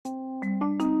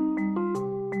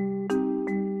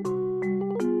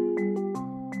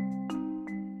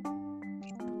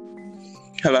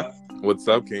Hello. What's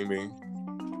up, Kimi?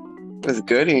 What's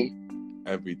goody?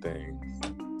 Everything.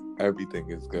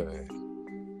 Everything is good.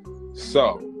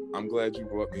 So, I'm glad you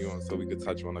brought me on so we could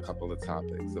touch on a couple of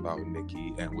topics about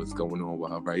Nicki and what's going on with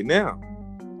her right now.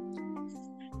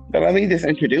 But let me just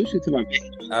introduce you to my page.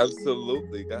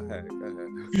 Absolutely. Go ahead.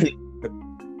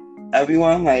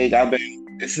 Everyone,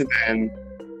 this has been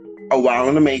a while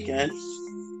in the making.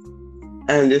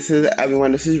 And this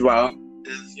is Rob.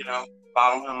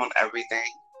 Follow him on everything.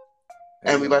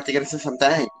 And we about to get into some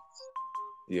things.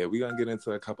 Yeah, we're going to get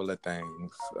into a couple of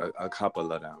things. A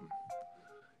couple of them.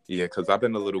 Yeah, because I've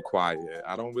been a little quiet.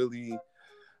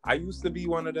 I used to be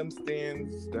one of them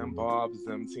stands, them Bobs,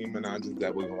 them Team Minaj's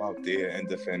that would go out there and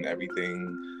defend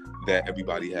everything that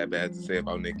everybody had bad to say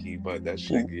about Nicki, but that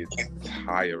shit gets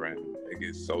tiring. It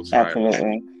gets so tiring.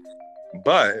 Absolutely.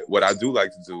 But what I do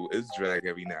like to do is drag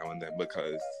every now and then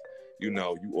because, you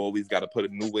always got to put a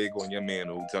new wig on your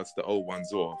mantle, dust the old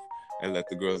ones off, and let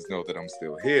the girls know that I'm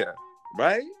still here.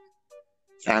 Right?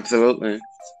 Absolutely.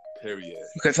 Period.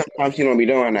 Because sometimes you don't be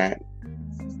doing that.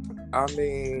 I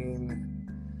mean...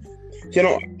 You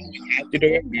don't have to do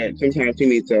it, but sometimes you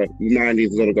need to remind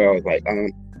these little girls,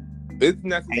 It's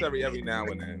necessary every now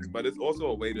and then, but it's also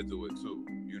a way to do it, too.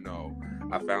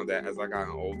 I found that as I got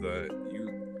older,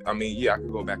 I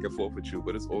could go back and forth with you,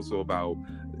 but it's also about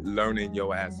learning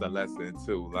your ass a lesson,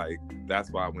 too.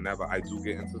 That's why whenever I do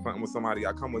get into something with somebody,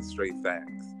 I come with straight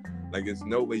facts. There's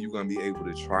no way you're going to be able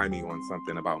to try me on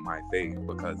something about my faith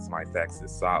because my facts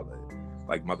is solid.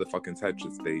 Like motherfucking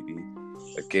Tetris, baby.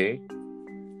 Okay?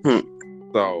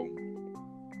 So,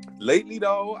 lately,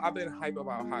 though, I've been hype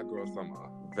about Hot Girl Summer.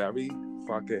 Very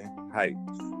fucking hype.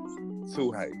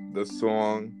 Too hype. The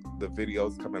song, the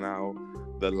videos coming out,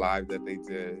 the live that they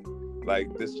did.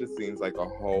 This just seems like a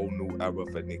whole new era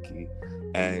for Nicki.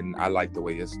 And I like the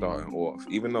way it's starting off.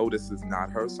 Even though this is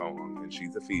not her song and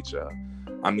she's a feature.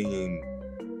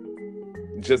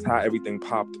 Just how everything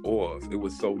popped off. It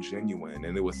was so genuine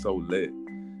and it was so lit.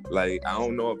 I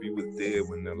don't know if you was there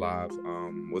when the live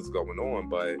was going on,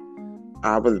 but...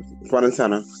 I was front and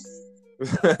center.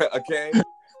 Okay?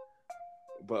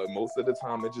 But most of the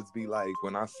time, it just be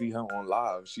when I see her on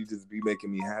live, she just be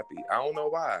making me happy. I don't know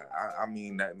why.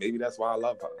 Maybe that's why I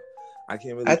love her. I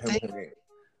can't really pinpoint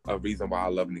a reason why I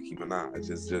love Nicki Minaj.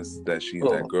 It's just that she's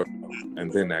that girl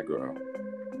and then that girl.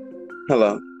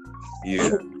 Hello.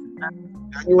 Yeah.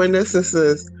 You in this?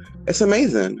 It's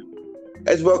amazing.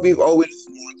 It's what we've always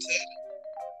wanted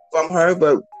from her,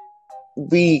 but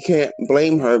we can't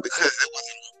blame her because it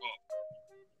wasn't her fault.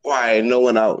 Why no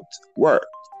one else worked?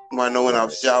 Why no one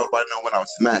else yelled? Why no one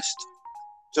else meshed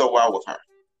so well with her?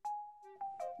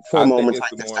 For moments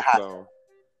like this to happen.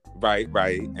 Right.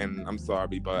 And I'm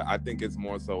sorry, but I think it's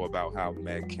more so about how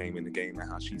Meg came in the game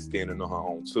and how she's standing on her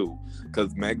own too.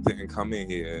 Because Meg didn't come in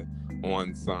here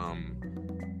on some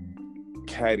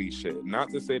catty shit. Not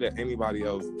to say that anybody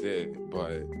else did,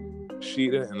 but she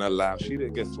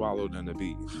didn't get swallowed in the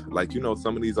beef.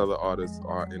 Some of these other artists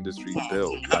are industry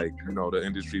built. The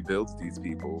industry builds these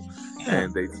people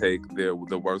and they take the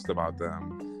worst about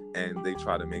them and they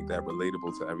try to make that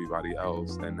relatable to everybody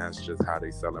else, and that's just how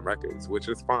they selling records, which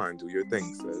is fine. Do your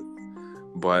thing, sis.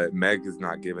 But Meg is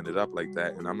not giving it up like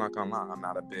that, and I'm not gonna lie, I'm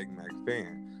not a big Meg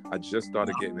fan. I just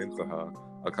started getting into her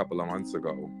a couple of months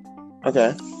ago.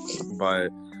 Okay.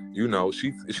 But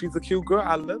she's a cute girl.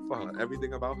 I live for her.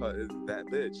 Everything about her is that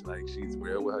bitch. She's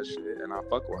real with her shit, and I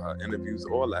fuck with her interviews,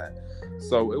 all that.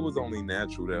 So it was only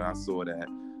natural that I saw that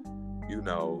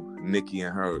Nicki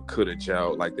and her could have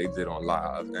gelled like they did on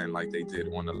live and like they did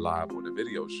on the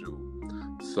video shoot.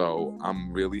 So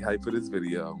I'm really hyped for this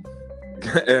video.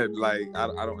 And I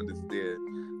don't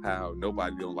understand how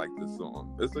nobody don't like this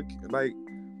song. It's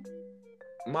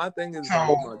my thing is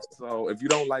very much so if you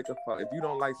don't like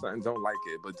something, don't like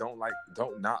it, but don't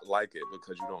not like it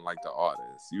because you don't like the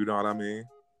artist. You know what I mean?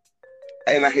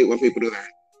 And I hate when people do that.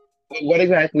 What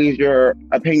exactly is your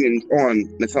opinion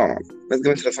on the song? Let's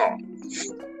go into the song.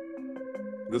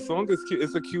 The song is cute.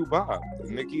 It's a cute vibe.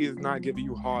 Nicki is not giving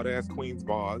you hard-ass Queens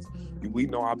bars. We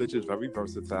know our bitch is very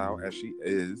versatile, as she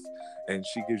is. And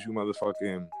she gives you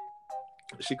motherfucking...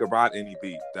 She could ride any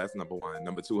beat. That's number one.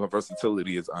 Number two, her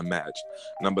versatility is unmatched.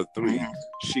 Number three,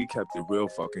 she kept it real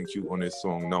fucking cute on this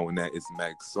song, knowing that it's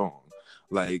Meg's song.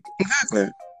 Exactly.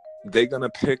 They're gonna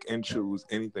pick and choose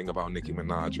anything about Nicki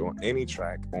Minaj on any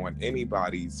track, on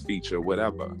anybody's feature,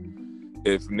 whatever.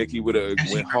 If Nicki would have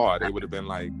went hard, it would have been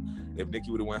if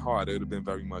Nicki would have went hard, it would have been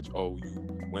very much, oh,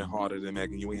 you went harder than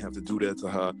Meg and you ain't have to do that to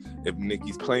her. If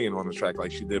Nicki's playing on the track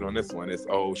like she did on this one, it's,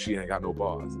 oh, she ain't got no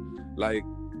bars.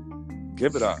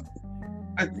 Give it up.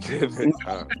 Give it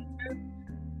up.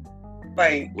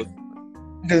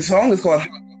 The song is called.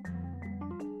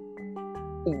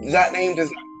 That name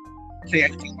does not say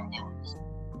anything about bars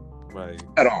Right.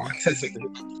 at all. It says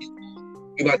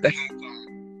about the have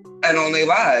fun. And on their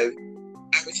live,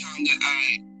 every time that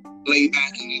I lay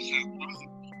back and just have fun,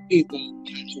 people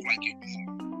tend to like it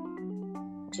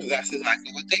more. So that's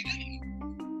exactly what they did.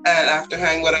 And after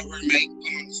having whatever Meg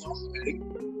put on the song already,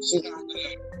 she's not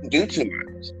gonna do too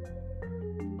much.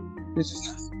 It's just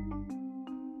nothing.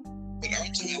 But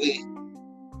ultimately,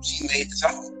 she made the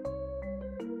song.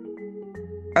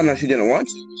 I know she didn't want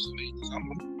to, but she made the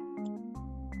song.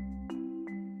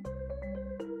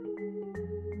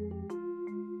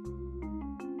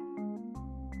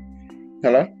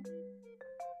 Hello?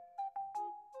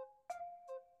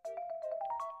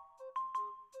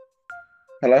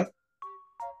 Hello?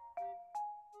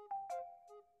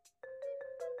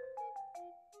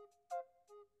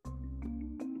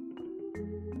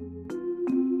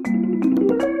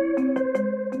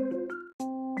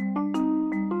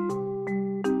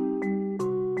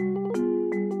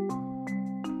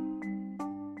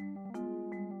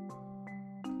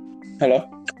 Hello?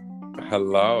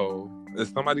 Hello. Is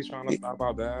somebody trying to stop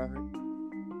our bag?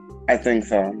 I think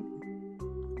so.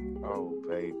 Oh,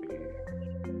 baby.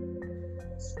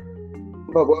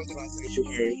 But what was the last thing you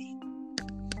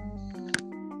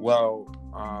heard? Well,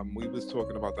 we was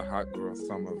talking about the Hot Girl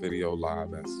Summer video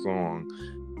live and song.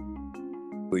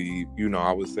 You know,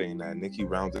 I was saying that Nicki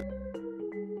rounded.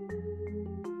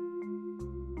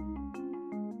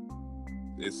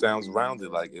 It sounds rounded,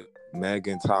 like if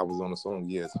Megan Ty was on the song.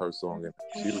 Yeah, it's her song and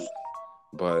it's cute.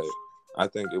 But I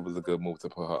think it was a good move to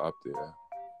put her up there.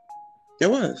 It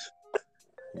was.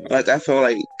 Yeah. Like, I feel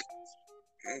like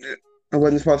it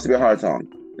wasn't supposed to be a hard song.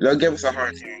 They'll give us a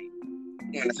hard song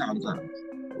when the time comes.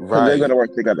 Right. They're going to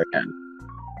work together again.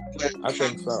 But I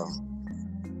think so.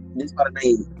 Just gotta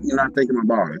be, you're not thinking of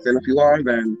bars. And if you are,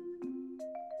 then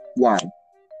why?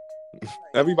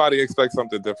 Everybody expects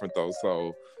something different, though.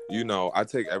 So, you know, I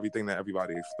take everything that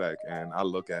everybody expects and I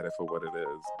look at it for what it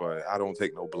is. But I don't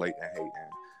take no blatant hating.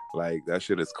 Like, that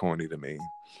shit is corny to me.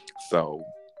 So,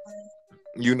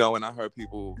 you know, and I heard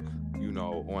people, you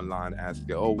know, online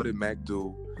asking, oh, what did Mac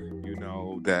do, you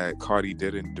know, that Cardi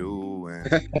didn't do? And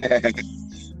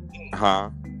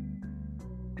huh?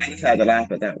 I just had to laugh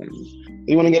at that one.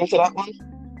 You want to get into that one?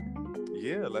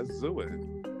 Yeah, let's do it.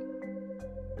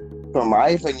 So my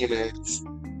opinion is,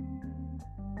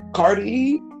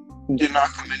 Cardi did not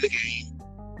come in the game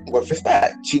with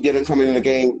respect. She didn't come in the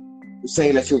game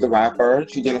saying that she was a rapper.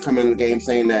 She didn't come in the game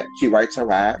saying that she writes her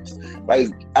raps. Like,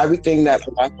 everything that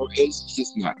a rapper is,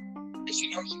 she's not. And she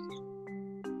knows she's not.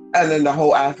 And then the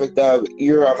whole aspect of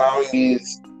you're allowing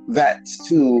these vets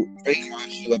to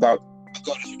brainwash you about a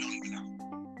girl that you don't even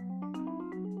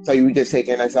know. So you just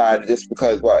taking that side just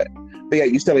because what? But yeah,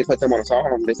 you still ain't put them on a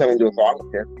song. They still ain't do a song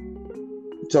with you.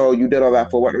 So you did all that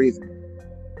for what reason?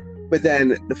 But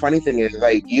then the funny thing is,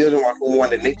 like, you're the one who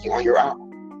wanted Nicki on your album.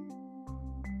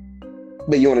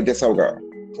 But you want to diss her girl.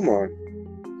 Come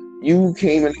on. You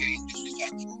came in the game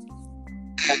disrespectful.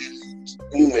 And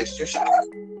you missed your shot.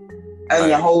 And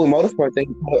the whole motorsport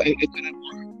thing, it couldn't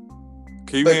work.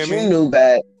 Can you but hear me? You knew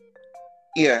that.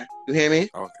 Yeah. You hear me?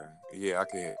 Okay. Yeah, I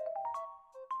can hear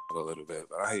a little bit,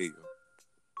 but I hear you.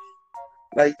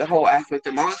 Like, the whole aspect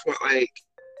of motorsport, like,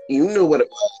 you knew what it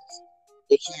was.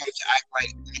 But you wanted to act like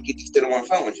Nicki just didn't want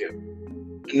to phone with you.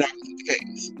 And that wasn't the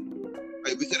case.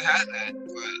 Like, we could have had that, but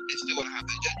it still wouldn't have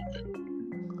that judgment.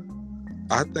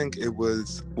 I think it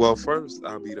was, well, first,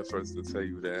 I'll be the first to tell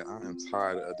you that I am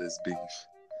tired of this beef.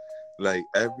 Like,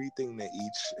 everything that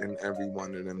each and every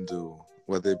one of them do,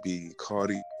 whether it be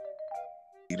Cardi,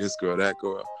 this girl, that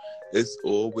girl, it's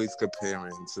always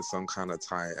comparing to some kind of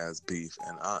tight-ass beef,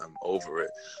 and I'm over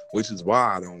it, which is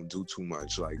why I don't do too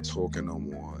much, like, talking no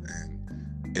more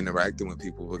and interacting with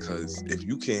people, because if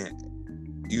you can't,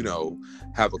 you know,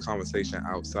 have a conversation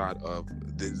outside of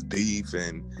this beef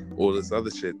and all this other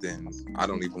shit, then I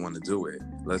don't even want to do it.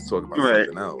 Let's talk about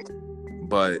something else.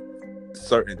 But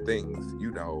certain things,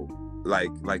 you know,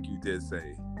 like you did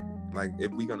say, like,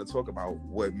 if we're going to talk about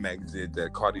what Meg did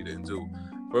that Cardi didn't do,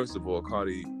 first of all,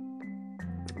 Cardi,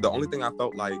 the only thing I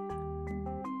felt like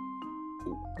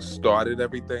started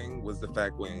everything was the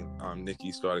fact when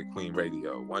Nicki started Queen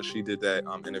Radio. Once she did that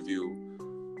interview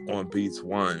on Beats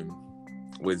One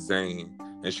with Zayn,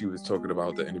 and she was talking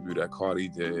about the interview that Cardi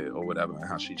did or whatever, and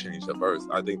how she changed her verse,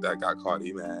 I think that got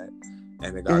Cardi mad,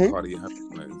 and it got Cardi and her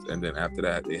feelings. And then after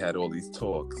that, they had all these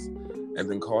talks. And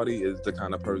then Cardi is the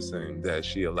kind of person that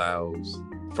she allows,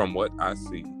 from what I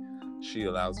see, she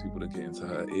allows people to get into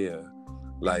her ear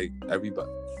Like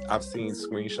everybody, I've seen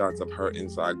screenshots of her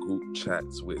inside group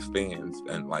chats with fans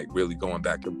and like really going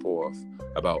back and forth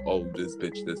about, oh, this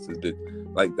bitch, this bitch.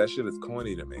 Like that shit is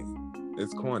corny to me.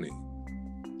 It's corny.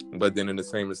 But then in the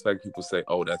same respect, people say,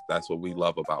 oh, that's what we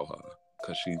love about her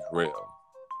because she's real.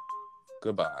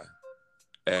 Goodbye.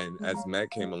 And as Meg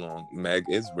came along, Meg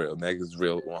is real. Meg is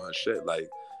real on her shit. Like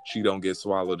she don't get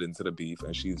swallowed into the beef,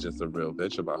 and she's just a real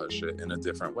bitch about her shit in a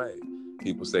different way.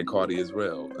 People say Cardi is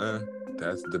real.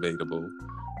 That's debatable.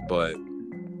 But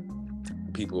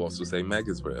people also say Meg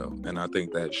is real. And I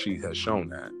think that she has shown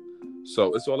that.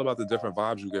 So it's all about the different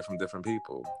vibes you get from different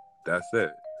people. That's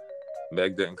it.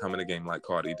 Meg didn't come in the game like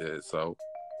Cardi did, so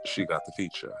she got the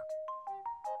feature.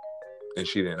 And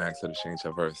she didn't ask her to change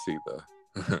her verse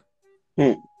either.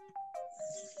 And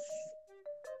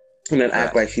then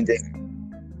act like she did.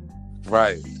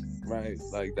 Right.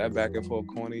 Like that back and forth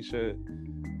corny shit,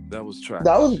 that was trash.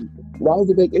 That was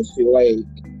a big issue. Like,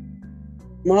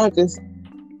 Mom, just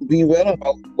be real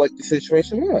about what the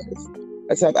situation was.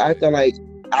 Instead of acting like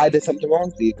I did something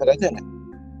wrong to you, because I didn't.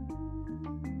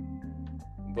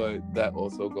 But that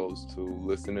also goes to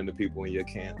listening to people in your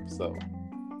camp. So,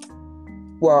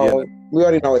 well, we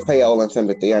already know it's payola and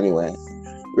sympathy anyway.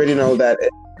 We already know that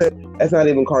it's not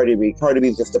even Cardi B. Cardi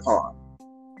B's just a pawn.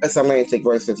 It's Atlantic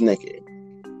versus Nicki.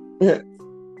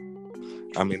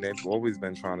 I mean, they've always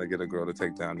been trying to get a girl to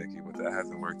take down Nicki, but that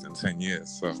hasn't worked in 10 years.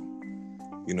 So,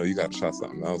 you got to try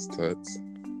something else, Toots.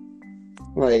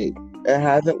 Like, it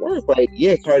hasn't worked. Like,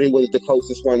 yeah, Cardi was the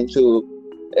closest one to,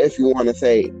 if you want to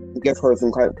say, give her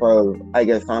some kind of, I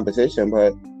guess, competition,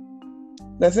 but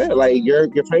that's it. Like, your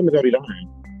frame is already done.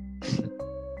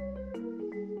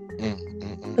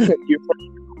 Your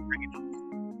frame is already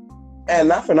done. And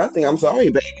not for nothing, I'm sorry,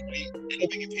 but Itty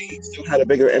Bitty Pig still had a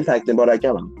bigger impact than Bodak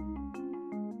Yellow.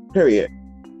 Period.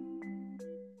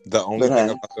 The only thing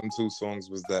about them two songs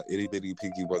was that Itty Bitty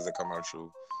Piggy wasn't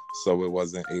commercial, so it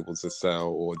wasn't able to sell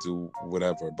or do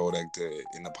whatever Bodak did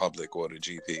in the public or the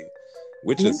GP,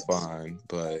 which is fine,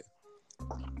 but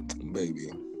baby.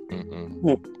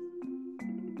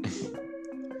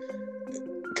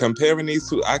 Comparing these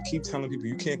two, I keep telling people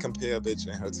you can't compare a bitch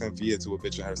in her 10th year to a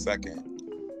bitch in her second.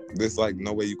 There's like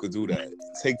no way you could do that.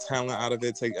 Take talent out of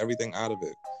it, take everything out of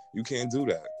it. You can't do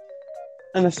that.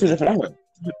 And it's two different elements.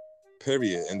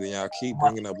 Period. And then y'all keep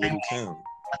bringing up Little Kim.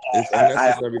 It's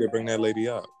unnecessary to bring that lady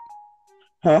up.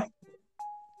 Huh?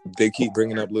 They keep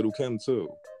bringing up Little Kim too.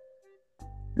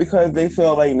 Because they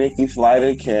feel like Nicki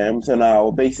slighted Kim, so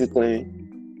now basically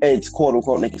it's quote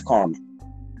unquote Nicki's karma.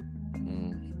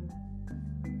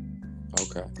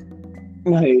 Okay.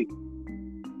 Like,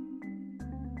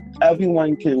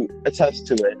 everyone can attest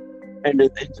to it, and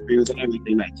there's interviews and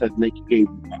everything that says Nicki gave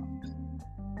you props.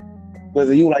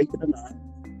 Whether you like it or not,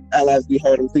 and as we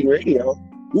heard on Clean Radio,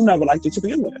 you never liked it to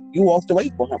begin with. You walked away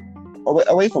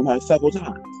from her several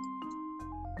times.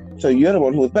 So you're the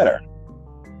one who was better.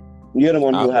 You're the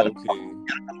one who had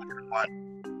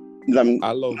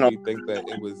I low-key think that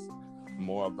it was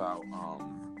more about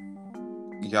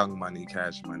Young Money,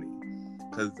 Cash Money.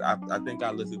 Because I think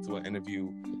I listened to an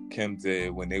interview Kim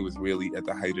did when they was really at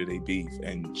the height of their beef,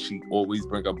 and she always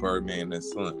bring up Birdman and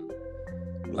Slim.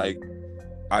 Like,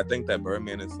 I think that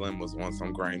Birdman and Slim was on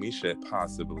some grimy shit,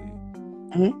 possibly.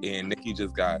 And Nicki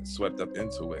just got swept up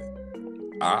into it.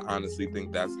 I honestly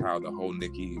think that's how the whole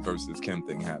Nicki versus Kim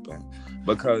thing happened.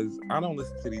 Because I don't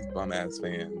listen to these bum-ass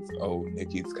fans, oh,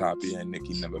 Nicki's copying,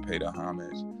 Nicki never paid her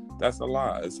homage. That's a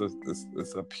lie. It's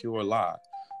a pure lie.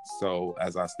 So,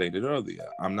 as I stated earlier,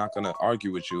 I'm not going to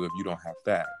argue with you if you don't have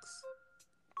facts.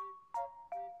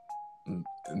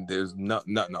 There's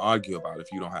nothing to argue about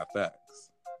if you don't have facts.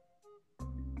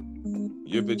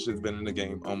 Your bitch has been in the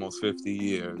game almost 50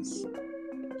 years.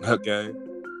 Okay?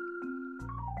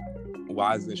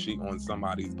 Why isn't she on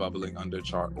somebody's bubbling under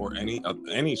chart or any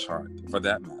chart for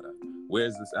that matter?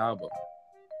 Where's this album?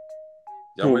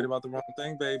 Y'all worried about the wrong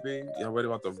thing, baby. Y'all worried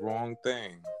about the wrong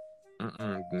thing.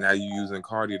 Now you using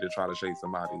Cardi to try to shake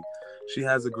somebody. She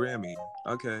has a Grammy.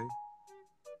 Okay.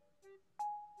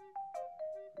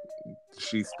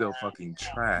 She's still fucking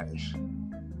trash.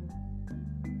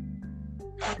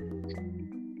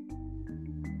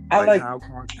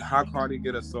 How Cardi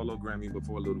get a solo Grammy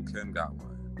before Little Kim got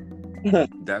one?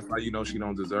 That's how you know she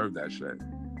don't deserve that shit.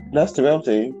 That's the real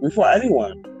thing. Before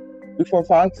anyone. Before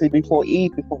Foxy, before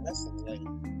Eve, before Missy.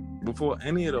 Before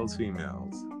any of those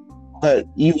females. But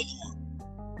you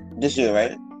this year,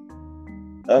 right?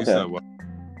 Okay. You said what?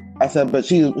 I said, but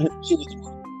she was the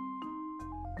one.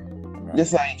 Right.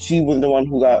 Just like she was the one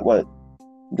who got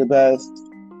the best,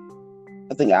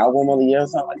 I think, album of the year or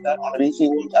something like that on the BET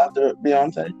Awards after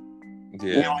Beyonce.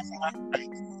 Yeah.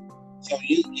 So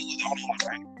you were the only one,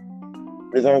 right?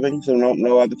 Deserving, so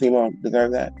no other female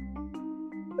deserve that.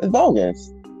 It's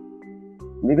bogus.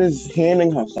 You're just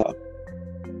handing her stuff.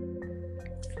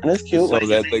 And it's cute. So Like,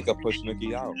 that they could push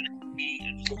Nicki out.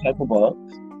 type of books,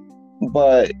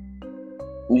 but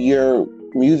your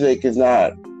music is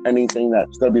not anything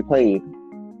that's going to be played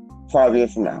 5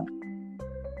 years from now.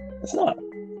 It's not.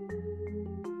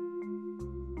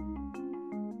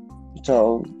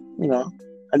 So,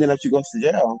 and then if she goes to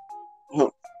jail,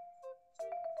 your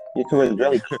career is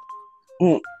really.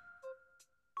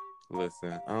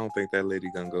 Listen, I don't think that lady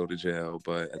gonna go to jail,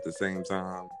 but at the same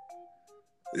time,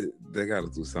 they gotta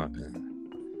do something.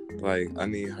 Like, I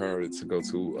need her to go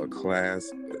to a class,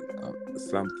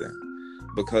 something.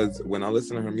 Because when I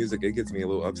listen to her music, it gets me a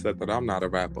little upset that I'm not a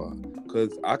rapper.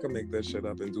 Because I can make that shit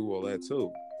up and do all that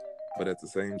too. But at the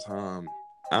same time,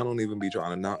 I don't even be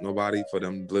trying to knock nobody for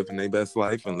them living their best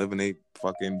life and living their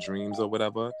fucking dreams or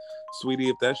whatever. Sweetie,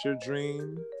 if that's your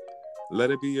dream,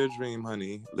 let it be your dream,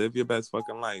 honey. Live your best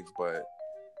fucking life. But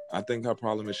I think her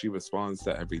problem is she responds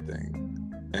to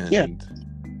everything. And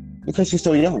because she's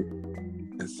still young.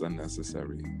 It's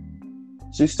unnecessary.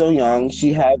 She's still young.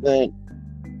 She hasn't,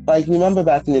 like, remember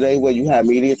back in the day where you had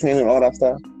media training and all that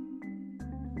stuff?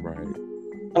 Right.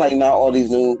 Like, now all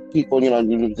these new people, you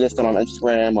existing on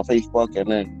Instagram or Facebook, and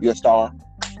then you're a star.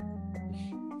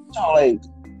 So, like,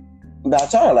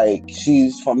 that's her. Like,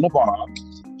 she's from the Bronx.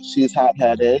 She's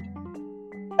hot-headed.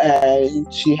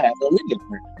 And she has a media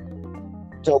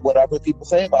training. So whatever people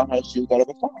say about her, she's going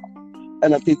to respond.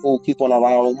 And if people keep on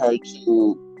allowing her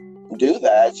to do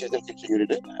that, she's going to continue to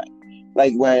do that.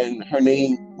 Like when her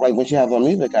name, like when she has her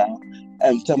music out,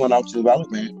 and someone else is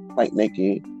relevant, like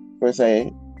Nicki, per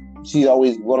se, she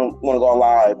always want to go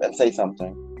live and say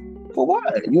something. For what?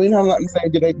 You ain't have nothing to say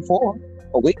the day before,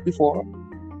 a week before,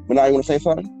 but now you want to say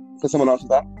something because someone else is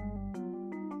out?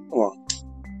 Come on.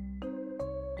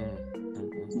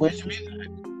 Where's your music?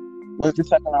 Where's your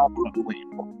second album that you're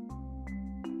waiting for?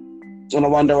 And I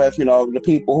wonder if, the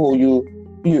people who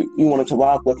you wanted to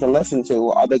rock with and listen to,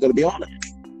 are they going to be on it?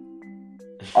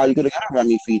 Are you going to get a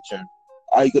Remy feature?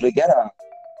 Are you going to get a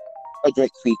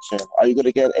Drake feature? Are you going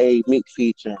to get a Meek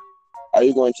feature? Are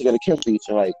you going to get a Kim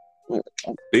feature? Like,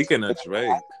 speaking of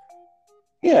Drake.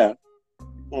 Yeah.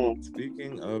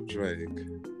 Speaking of Drake.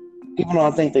 Even though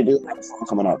I think they do have a song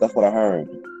coming out. That's what I heard.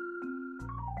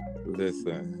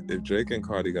 Listen, if Drake and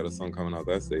Cardi got a song coming out,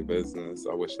 that's their business.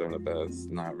 I wish them the best.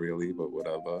 Not really, but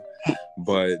whatever.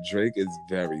 But Drake is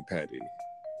very petty.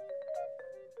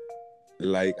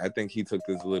 Like, I think he took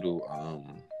this little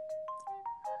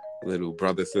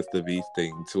brother sister beef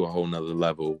thing to a whole nother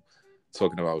level,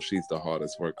 talking about she's the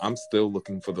hardest work. I'm still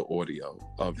looking for the audio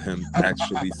of him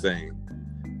actually saying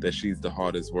that she's the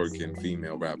hardest working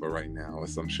female rapper right now or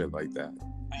some shit like that.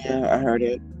 Yeah, I heard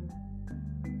it.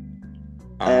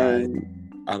 I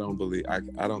don't believe I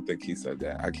don't think he said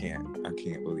that. I can't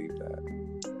believe that.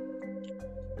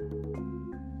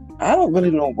 I don't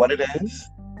really know what it is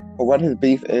or what his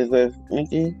beef is with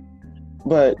Nicki,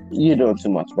 but you're doing too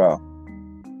much, bro.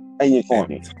 And you're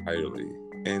corny. Entirely.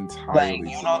 Like,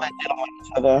 you know that they don't like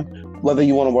each other, whether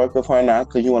you want to work with her or not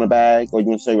because you want to bag or you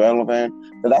want to stay relevant.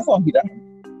 But that's all he does.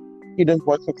 He just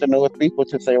works with the newest people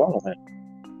to stay relevant.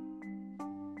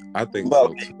 I think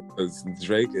so too. Because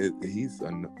Drake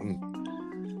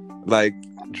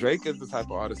Drake is the type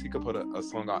of artist, he could put a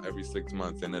song out every 6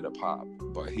 months and it'll pop,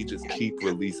 but he just keep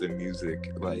releasing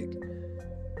music like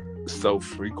so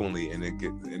frequently and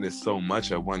it's so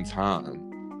much at one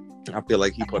time. I feel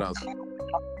like he put out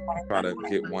try to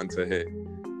get one to hit,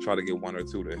 try to get one or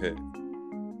two to hit,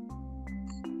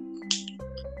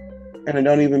 and it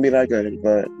don't even be that good.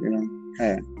 But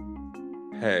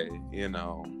hey,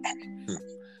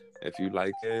 if you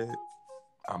like it,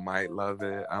 I might love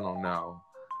it. I don't know.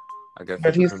 I guess.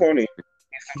 But he's corny.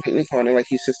 He's completely corny. Like,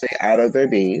 he should stay out of their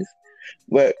beef.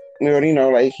 But we already know,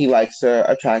 like, he likes to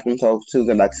attract himself to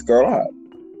the next girl up.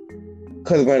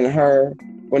 Because when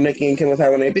Nicki and Kim was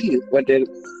having their beef, what did?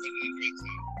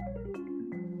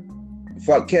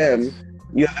 Fuck Kim,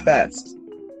 you're the best.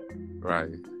 Right.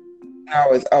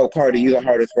 Now it's, Cardi, you're the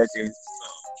hardest working.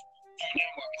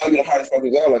 You're the hardest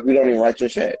working girl. Like, we don't even write your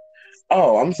shit.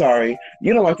 Oh, I'm sorry.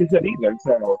 You don't like your shit either,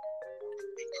 so.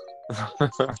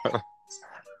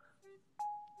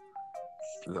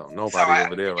 No, nobody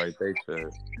over there right there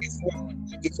shit.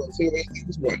 Because supposedly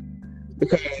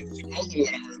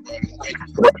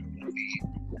what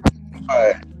I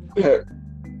heard about it,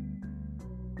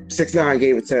 6ix9ine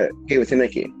gave it to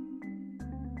Nicki.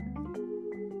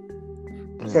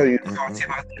 So you talk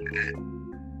about that.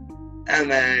 And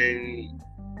then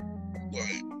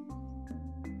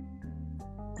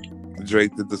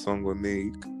Drake did the song with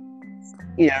Meek.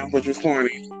 Yeah, which was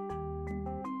corny.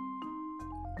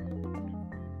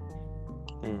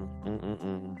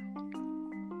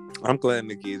 I'm glad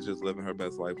Nicki is just living her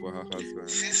best life with her husband.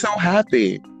 She's so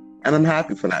happy, and I'm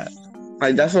happy for that.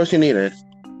 Like, that's what she needed.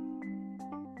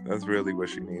 That's really what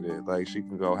she needed. Like, she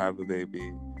can go have the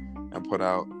baby and put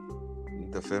out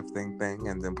the 5th thing,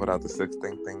 and then put out the 6th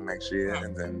thing next year,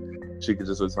 and then she could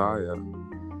just retire.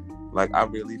 Like, I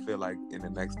really feel like in the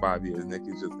next 5 years,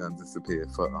 Nicki's just gonna disappear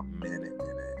for a minute.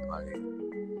 Like,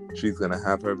 she's gonna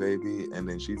have her baby, and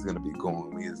then she's gonna be gone.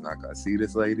 We is not gonna see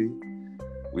this lady.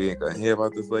 We ain't gonna hear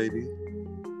about this lady.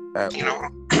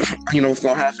 You know what's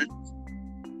gonna happen?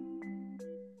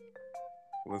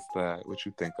 What's that? What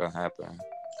you think gonna happen?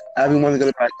 Everyone's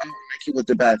gonna be like, "Oh, Nicki was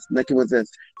the best. Nicki was this."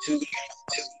 She's gonna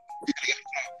get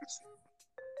flowers.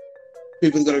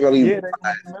 People's gonna really they're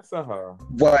missing her.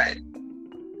 What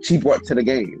she brought to the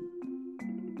game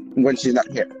when she's not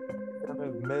here. They're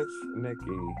gonna miss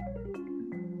Nicki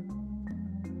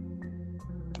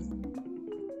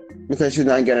because she's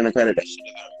not getting the credit that she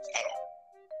deserves at all.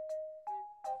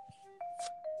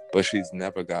 But she's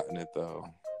never gotten it though.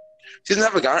 She's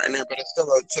never gotten it, but it's still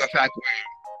to a fact where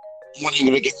one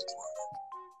even to give it to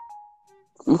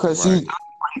her. Because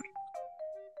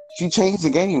she changed the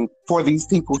game for these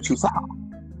people to sell.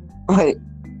 Like,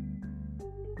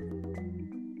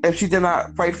 if she did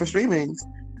not fight for streamings,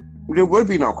 there would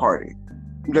be no Cardi.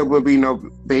 There would be no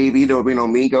Baby. There would be no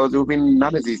Migos. There would be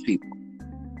none of these people.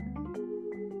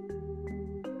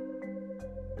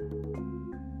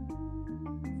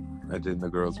 And then the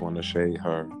girls want to shade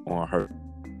her on her.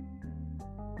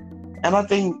 And I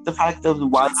think the fact of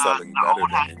why she's selling better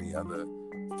than any other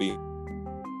female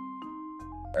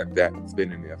that's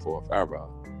been in there for forever.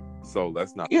 So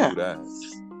let's not do that.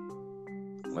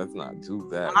 Let's not do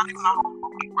that. And I don't know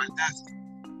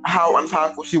how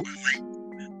impactful she was. Like,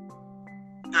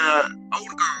 the old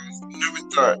girls never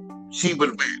thought she would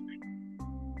win.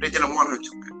 They didn't want her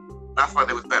to win. That's why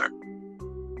they was better.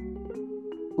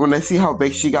 When they see how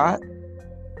big she got,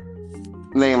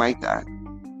 they ain't like that.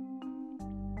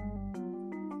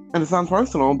 And it sounds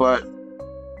personal, but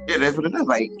it is what it is.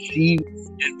 Like, she did what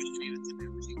she needed to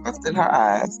do. She busted her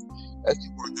ass and she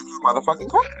worked in her motherfucking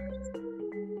craft.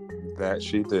 That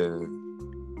she did.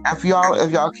 If y'all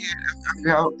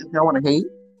want to hate,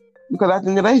 because at the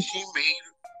end of the day, she made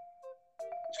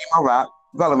female rap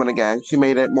relevant again. She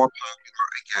made it more popular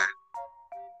again.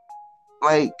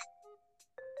 Like,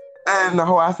 and the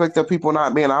whole aspect of people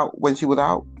not being out when she was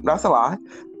out, that's a lie.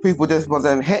 People just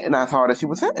wasn't hitting as hard as she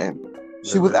was hitting.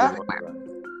 She was everywhere.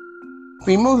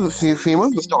 Females were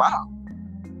still out.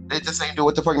 They just ain't do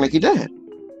what the fuck Nicki did.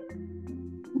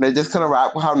 They just couldn't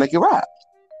rap how Nicki rapped.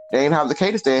 They ain't have the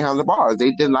cadence, they ain't have the bars.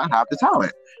 They did not have the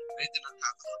talent. They did not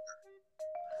have the hunger.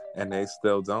 And they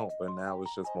still don't, but now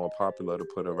it's just more popular to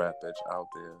put a rap bitch out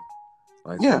there.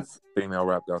 Like, female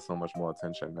rap got so much more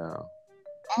attention now.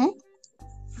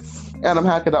 Mm-hmm. And I'm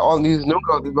happy that all these new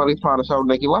girls is really trying to show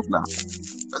Nicki love now.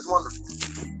 That's wonderful.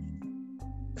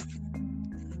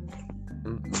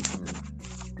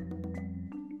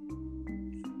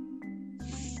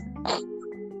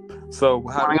 So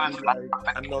how do you like?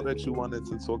 I know that you wanted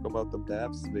to talk about the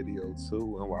Babs video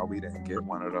too, and why we didn't get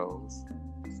one of those.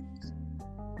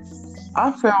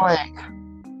 I feel like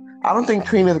I don't think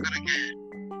Trina's gonna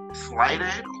get slighted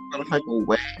or some type of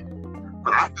way,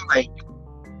 but I feel like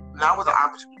now was the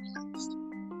opportunity.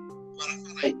 But I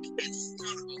feel like it's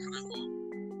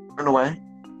in a way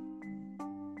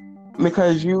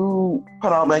because you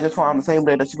put out Megatron on the same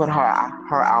day that you put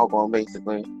her album,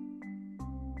 basically.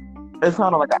 It's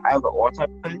kind of like an either or type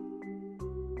of thing.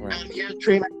 Right. And yeah,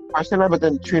 Trina questioned her, but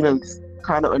then Trina's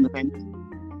kind of independent.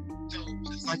 So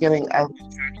it's not getting as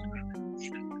much traction.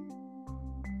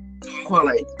 So I feel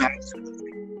like that's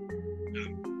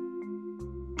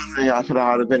I should have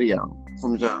had a video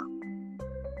from John.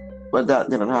 But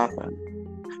that didn't happen.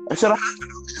 It should have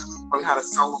happened because we had a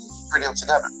so pretty up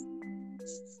together.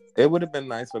 It would have been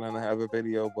nice for them to have a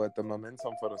video, but the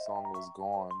momentum for the song was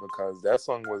gone because that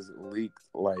song was leaked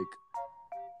like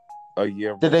a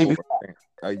year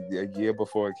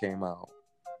before it came out.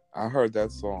 I heard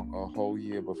that song a whole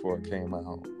year before it came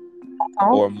out,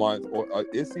 or a month, or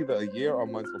it's either a year or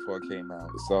months before it came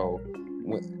out. So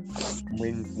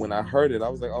when I heard it, I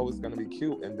was like, "Oh, it's gonna be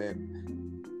cute." And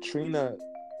then Trina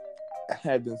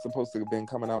had been supposed to have been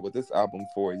coming out with this album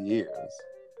for years.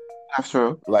 That's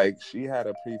true. Like, she had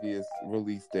a previous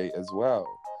release date as well.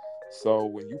 So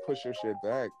when you push your shit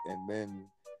back and then,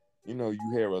 you know,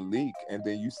 you hear a leak and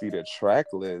then you see the track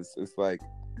list, it's like,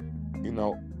 you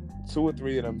know, 2 or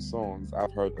 3 of them songs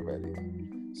I've heard already.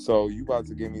 So you about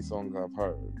to give me songs I've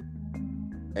heard.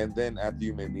 and then After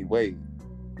You Made Me Wait,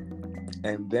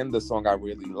 and then the song I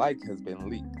really like has been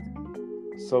leaked.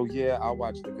 So yeah, I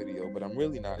watched the video, but I'm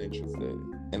really not interested,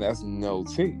 and that's no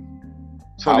tea.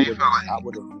 So do you feel like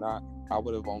I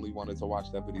would have only wanted to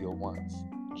watch that video once,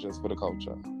 just for the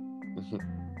culture.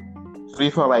 so do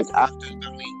you feel like after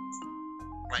the leak,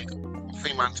 like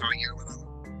 3 months or a year, whatever,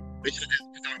 they should just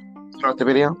put out the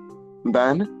video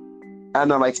then,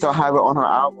 and then like still have it on her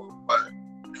album, but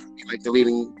be like the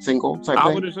leading single type I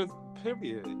thing? would have just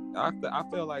period. I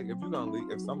feel like if you're gonna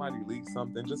leak, if somebody leaks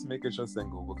something, just make it your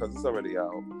single because it's already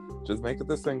out. Just make it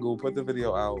the single, put the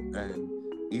video out, and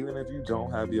even if you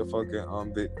don't have your fucking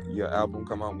your album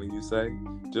come out when you say,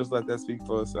 just let that speak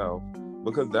for itself,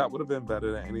 because that would have been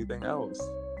better than anything else.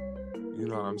 You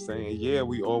know what I'm saying? Yeah,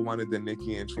 we all wanted the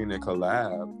Nicki and Trina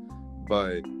collab,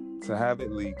 but to have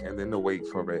it leak and then to wait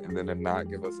for it and then to not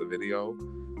give us a video.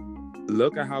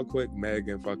 Look at how quick Meg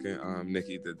and fucking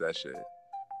Nicki did that shit.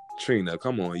 Trina,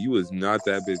 come on, you was not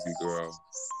that busy, girl.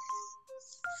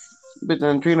 But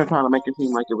then Trina trying to make it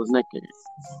seem like it was Nicki.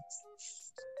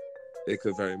 It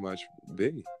could very much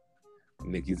be.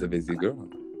 Nicki's a busy girl.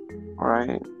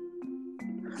 Right.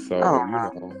 So, you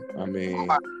know, I mean...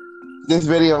 This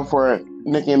video for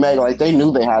Nicki and Meg, like, they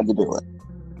knew they had to do it.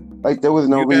 Like, there was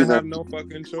no reason. You have no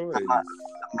fucking choice.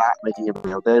 Not making a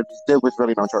video. There was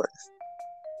really no choice.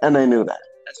 And they knew that.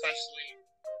 Especially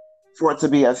for it to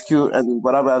be as cute and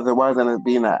whatever as it was, and it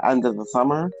being the end of the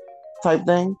summer type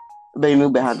thing, they knew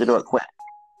they had to do it quick.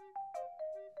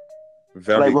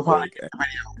 Very we'll quick. Probably get a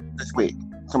video this week.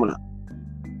 Coming up.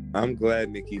 I'm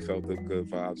glad Nicki felt the good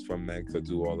vibes from Meg to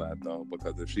do all that, though,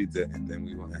 because if she didn't, then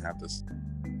we wouldn't have to...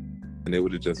 And it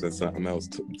would have just been something else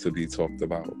to be talked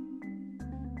about.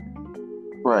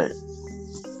 Right.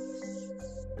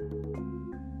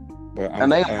 But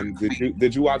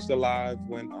did you watch the live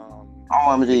when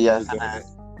OMG, yes.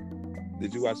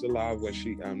 Did you watch the live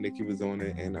when Nicki was on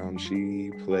it and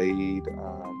she played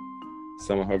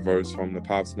some of her verse from the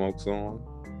Pop Smoke song?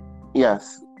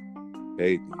 Yes.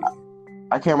 Baby.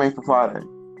 I can't wait for Friday.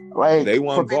 Like, they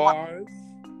want bars.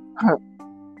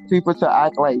 People to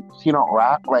act like she don't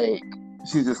rap, like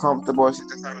she's just comfortable, she's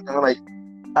just like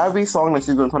every song that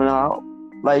she's been putting out,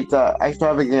 like the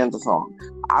Extravaganza song,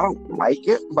 I don't like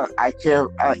it, but I care.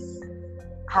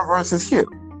 Her verse is cute.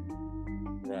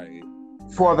 Right.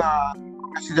 For the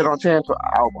she did on Chance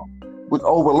album with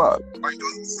Overlooked, like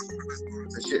those are some of the best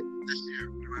parts of shit this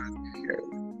year.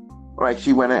 Like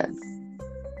she went in,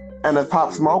 and the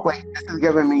Pop Smoke, like this is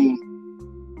giving me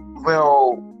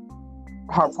real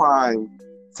her prime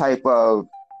type of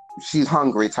she's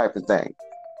hungry type of thing,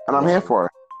 and I'm here for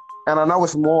it, and I know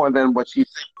it's more than what she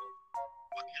said.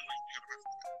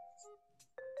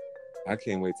 I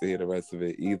can't wait to hear the rest of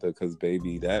it either, because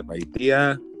baby, that right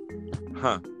there,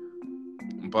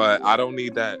 but I don't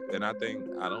need that, and I think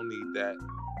I don't need that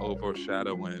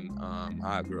overshadowing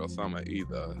Hot Girl Summer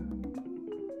either.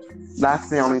 That's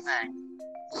the only thing.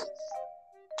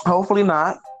 Hopefully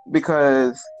not,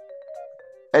 because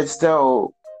it's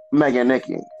still Meg and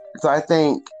Nicki. So I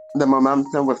think the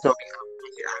momentum will still be up.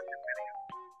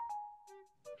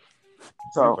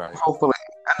 So right. Hopefully,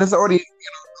 and it's already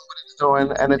what it's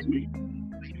doing, and it's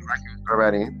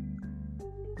already.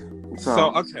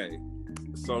 So okay,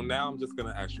 so now I'm just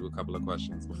gonna ask you a couple of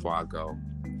questions before I go.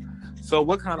 So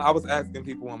I was asking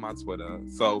people on my Twitter.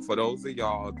 So for those of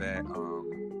y'all that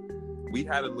we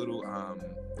had a little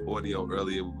audio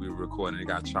earlier we were recording, it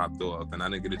got chopped off, and I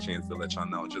didn't get a chance to let y'all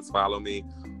know. Just follow me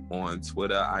on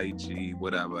Twitter, IG,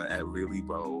 whatever, at Really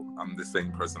Bro. I'm the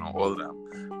same person on all of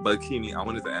them. But Kini, I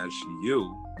wanted to ask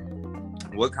you,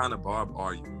 what kind of barb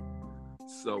are you?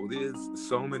 So there's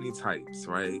so many types,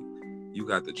 right? You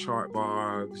got the chart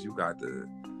barbs, you got the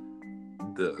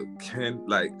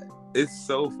like, it's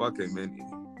so fucking many.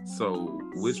 So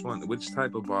which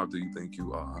type of barb do you think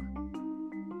you are?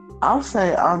 I'll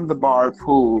say I'm the barb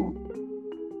who,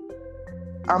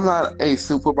 I'm not a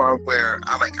super barb where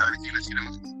I like everything that she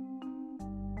does.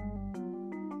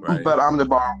 Right. But I'm the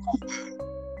barb who,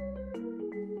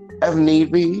 if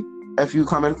need be, if you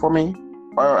come in for me,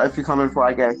 or if you come in for,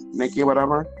 I guess, Nicki or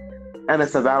whatever, and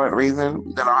it's a valid reason,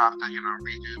 then I'll have to,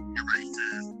 read you. You're ready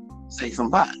to say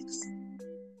some facts.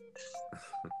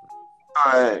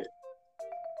 But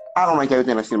I don't like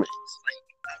everything that she makes.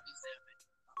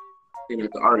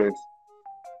 The artist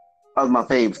of my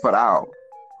faves put out,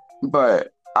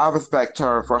 but I respect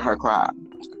her for her craft.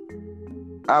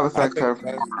 I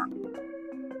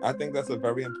think that's a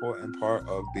very important part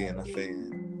of being a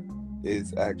fan,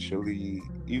 is actually,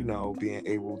 being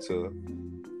able to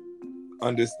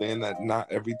understand that not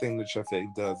everything that your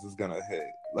fave does is gonna hit.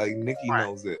 Like Nicki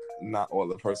knows it. Not all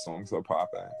of her songs are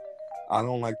popping. I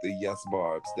don't like the yes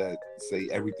barbs that say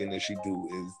everything that she do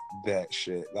is that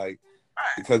shit. Like,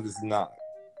 because it's not.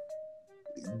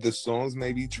 The songs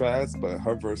may be trash, but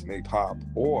her verse may pop,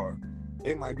 or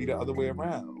it might be the other way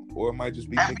around, or it might just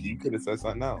be Nicki. You could have said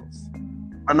something else.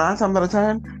 But 9 times out of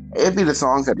 10, it'd be the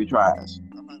songs that be trash.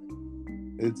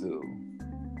 It do.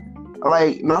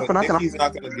 Like, not for nothing. Nicki's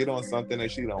not gonna get on something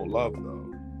that she don't love though.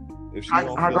 If she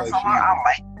don't I feel like she, I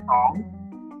like the song,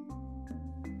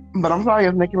 but I'm sorry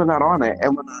if Nicki was not on it, it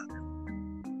wouldn't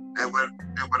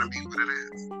be what it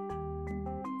is.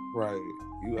 Right,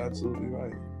 you absolutely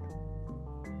right.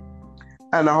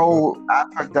 And the whole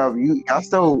aspect of y'all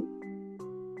still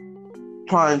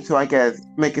trying to, I guess,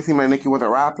 make it seem like Nicki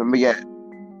wasn't rapping, but yet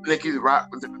Nicki's rap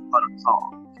was a big part of the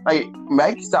song. Like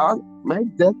Meg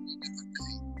definitely,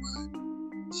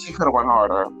 she could have went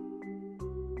harder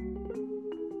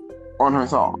on her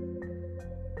song.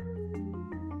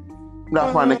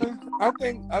 That's why Nicki. I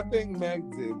think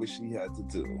Meg did what she had to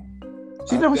do.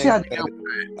 She did what she had to do.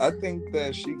 I think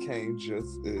that she came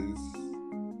just as.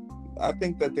 I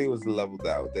think that they was leveled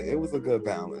out. That it was a good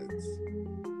balance.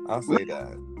 I'll say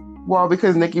that. Well,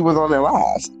 because Nicki was on there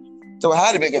last, so it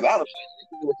had to be a good balance.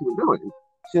 Nicki knew what she was doing.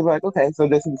 She was like, okay, so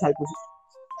this is the type of.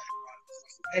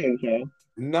 Okay.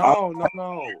 No.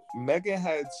 Megan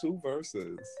had 2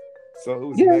 verses. So it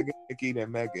was Megan, Nicki,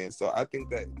 then Megan. So I think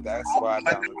that's why I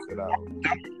balanced it out.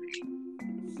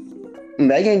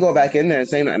 Megan go back in there and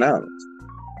say nothing else.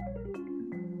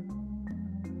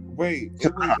 Wait,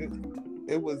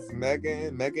 it was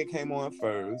Megan. Megan came on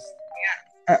first.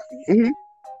 Mm-hmm.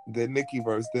 Then Nicki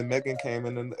verse. Then Megan came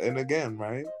in and again,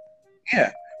 right?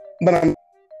 Yeah, but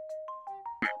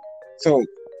so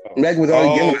Meg was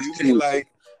already giving us you mean like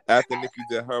after Nicki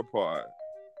did her part?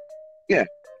 Yeah.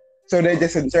 So they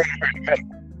just inserted her in the middle.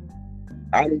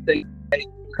 I don't think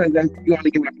because you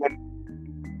only give us one.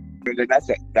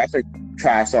 That's a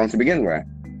trash song to begin with.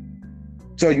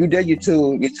 So you did your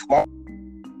two,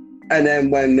 and then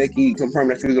when Nicki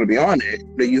confirmed that she was going to be on it,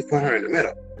 then you put her in the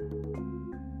middle.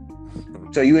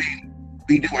 So you ain't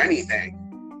do anything.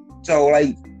 So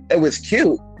like it was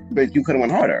cute, but you could have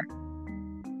went harder.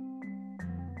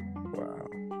 Wow.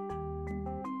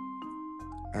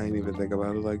 I didn't even think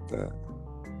about it like that.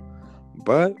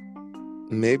 But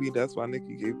maybe that's why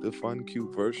Nicki gave the fun,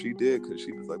 cute verse she did, because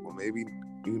she was like, well, maybe,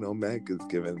 Meg is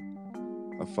giving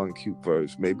a fun, cute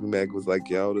verse. Maybe Meg was like,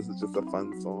 yo, this is just a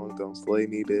fun song. Don't slay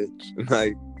me, bitch.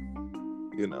 Like,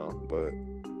 but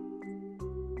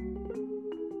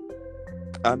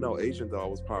I know Asian Doll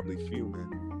was probably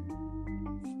fuming.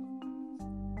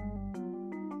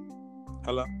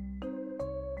 Hello?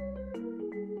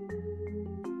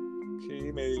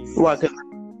 Kimi. What?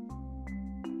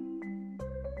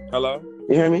 Hello?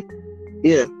 You hear me?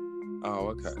 Yeah.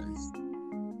 Oh, okay.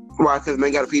 Why? Because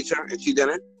Meg got a feature and she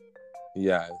didn't?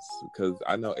 Yes, because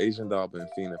I know Asian Doll been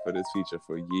fiending for this feature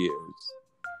for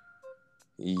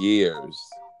years.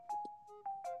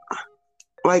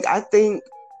 Like, I think,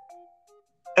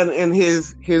 and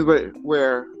here's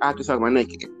where I have to talk about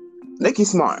Nicki.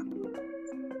 Nicki's smart.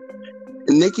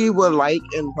 Nicki would like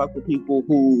and fuck with people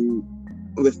who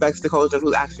respects the culture,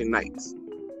 who's actually nice.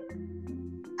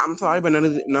 I'm sorry, but none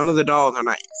of the dolls are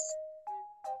nice.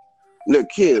 They're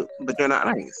cute, but they're not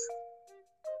nice.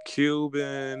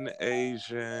 Cuban,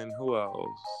 Asian, who else?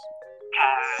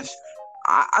 Cash.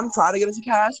 I'm trying to get into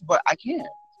Cash, but I can't.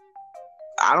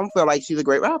 I don't feel like she's a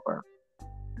great rapper.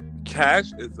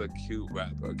 Cash is a cute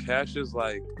rapper. Cash is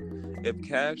like,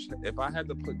 if I had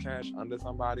to put Cash under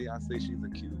somebody, I'd say she's a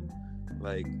cute,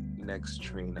 like, next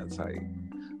Trina type.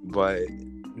 But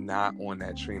not on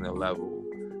that Trina level.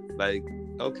 Like,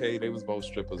 okay, they was both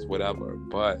strippers, whatever.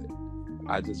 But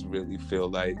I just really feel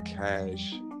like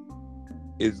Cash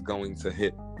is going to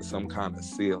hit some kind of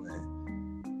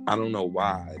ceiling. I don't know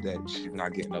why that she's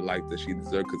not getting the life that she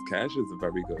deserves, because Cash is a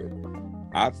very good.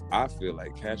 I feel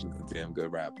like Cash is a damn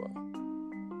good rapper,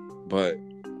 but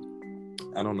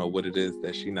I don't know what it is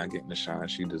that she's not getting the shine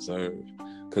she deserves.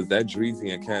 Because that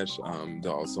Dreezy and Cash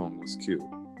Doll song was cute.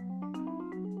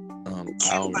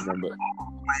 I don't remember.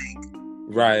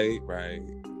 Right.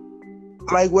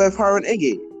 Like with her and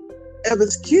Iggy, it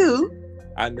was cute.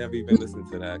 I never even listened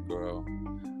to that, girl.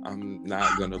 I'm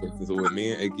not gonna listen to it.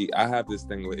 Me and Iggy, I have this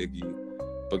thing with Iggy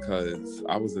because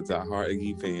I was a diehard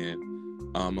Iggy fan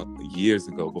years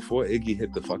ago, before Iggy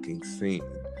hit the fucking scene.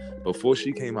 Before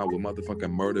she came out with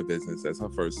motherfucking Murder Business as her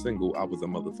first single, I was a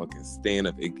motherfucking stan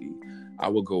of Iggy. I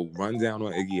would go run down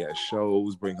on Iggy at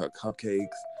shows, bring her cupcakes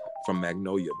from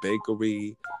Magnolia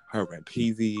Bakery, her and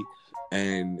Peasy,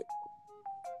 and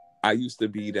I used to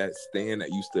be that stan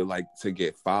that used to like to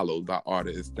get followed by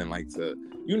artists and like to,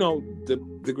 you know, the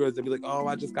girls that be like, oh,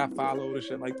 I just got followed or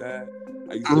shit like that.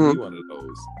 I used to be one of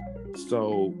those.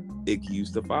 So Iggy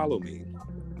used to follow me.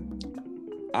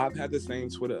 I've had the same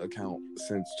Twitter account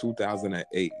since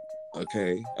 2008.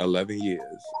 Okay, 11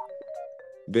 years.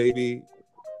 Baby,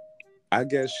 I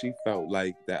guess she felt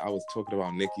like that I was talking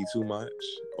about Nicki too much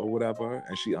or whatever,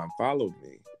 and she unfollowed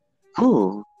me.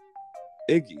 Oh.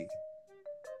 Iggy.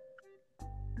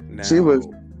 Now, she was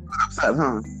upset,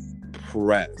 huh?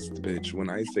 Pressed, bitch. When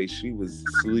I say she was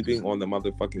sleeping on the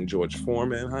motherfucking George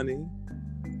Foreman, honey,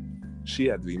 she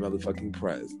had to be motherfucking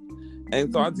pressed.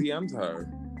 And so I DM'd her,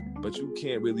 but you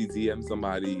can't really DM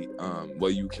somebody.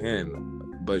 Well, you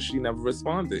can, but she never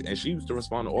responded, and she used to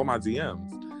respond to all my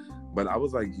DMs. But I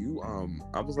was like, you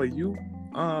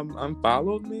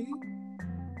unfollowed me,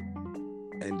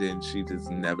 and then she just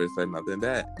never said nothing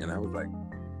back, and I was like,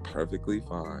 perfectly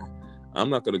fine. I'm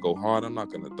not gonna go hard. I'm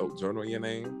not gonna throw dirt on your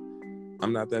name.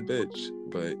 I'm not that bitch.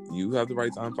 But you have the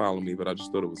right to unfollow me. But I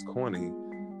just thought it was corny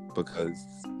because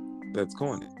that's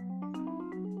corny.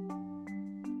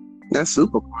 That's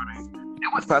super corny.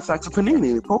 It was Pastor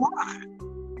Panini. For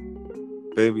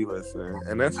what? Baby, listen,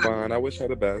 and that's fine. I wish her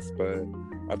the best, but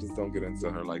I just don't get into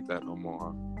her like that no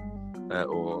more at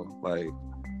all. Like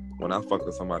when I fuck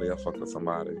with somebody, I fuck with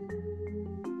somebody.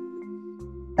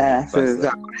 Asses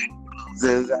out, boobs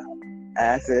is out.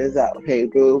 Asses out, hey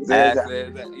boobs is out.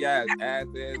 Yeah,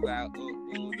 asses out,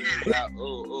 boobs is out,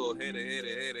 ooh, hit it,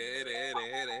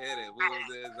 boobs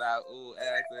is out, ooh,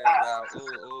 asses out,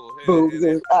 ooh, boobs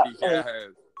is out. Yes.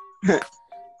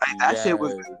 Like that shit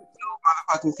was so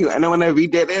motherfucking cute. And then when they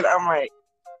redid it, I'm like,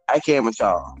 I can't with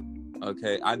y'all.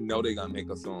 Okay, I know they're gonna make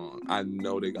a song. I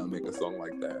know they're gonna make a song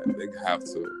like that. They have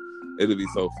to. It'll be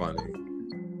so funny.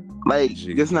 Like,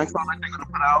 this next song that they're gonna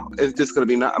put out is just gonna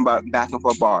be nothing but back and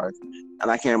forth bars. And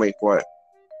I can't wait for it.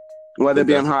 Whether it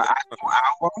be on her actual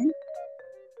album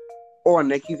or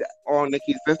Nicki's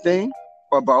 15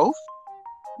 or both,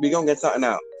 we gonna get something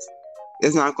else.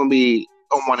 It's not gonna be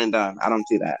a one and done. I don't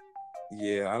see that.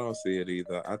 Yeah, I don't see it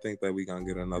either. I think that we gonna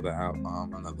get another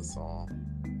another song.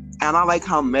 And I like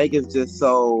how Meg is just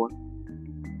so.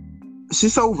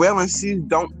 She's so real, and she's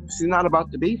not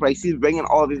about the beef. Like, she's bringing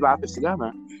all these rappers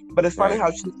together. But it's funny how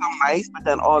she's so nice, but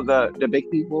then all the big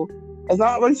people is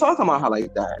not really talking about her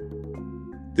like that.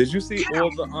 Did you see all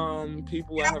the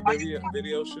people at her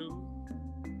video shoot?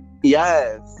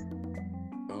 Yes.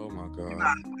 Oh my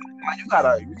god.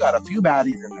 You got a few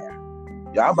baddies in there.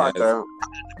 Y'all about to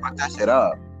put that shit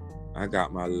up. I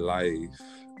got my life.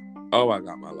 Oh, I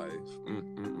got my life.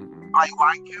 Like,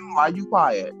 why you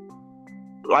quiet?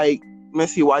 Like,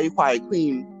 Missy, why you quiet?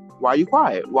 Queen, why you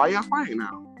quiet? Why y'all quiet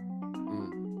now?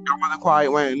 Y'all wasn't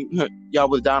quiet when y'all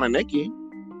was down on Nicki.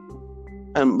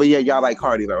 But yeah, y'all like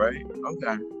Cardi though, right?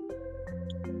 Okay.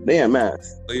 They a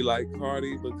mess. They like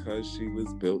Cardi because she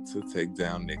was built to take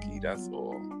down Nicki, that's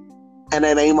all. And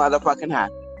it ain't motherfucking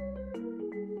happy.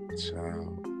 Child.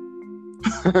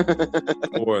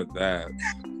 Or that.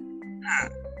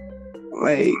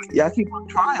 Like, y'all keep on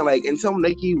trying. Like, until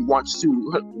Nicki wants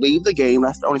to leave the game,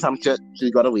 that's the only time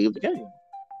she's got to leave the game.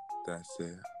 That's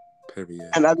it. Period.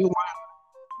 And everyone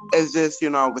is just,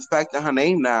 respecting her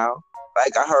name now.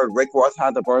 Like, I heard Rick Ross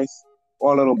had the verse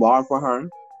or a little bar for her.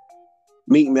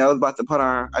 Meek Mill's about to put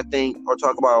on, I think, or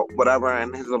talk about whatever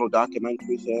in his little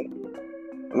documentary shit.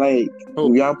 Like,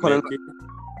 y'all put in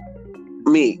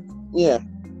Meek. Yeah.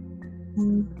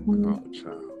 Oh,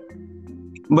 child.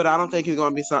 But I don't think it's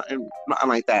going to be nothing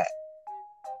like that.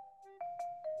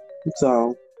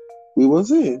 So, we will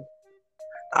see.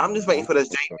 I'm just waiting for this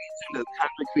Jay feature, this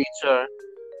Kendrick feature,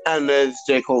 and this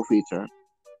J. Cole feature.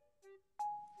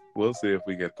 We'll see if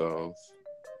we get those.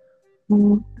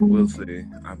 We'll see.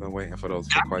 I've been waiting for those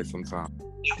for quite some time.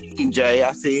 Jay,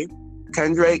 I see.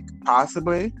 Kendrick,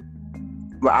 possibly.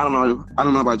 But I don't know. I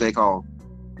don't know about J. Cole.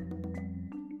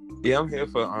 Yeah, I'm here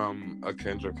for a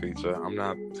Kendrick feature. I'm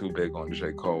not too big on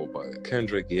J. Cole, but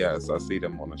Kendrick, yes, I see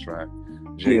them on the track.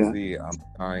 Jay-Z, I'm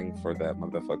dying for that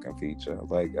motherfucking feature.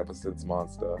 Like, ever since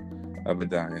Monster, I've been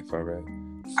dying for it.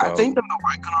 So, I think that the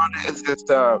working on it is just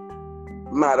a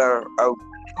matter of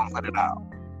when you're going to put it out.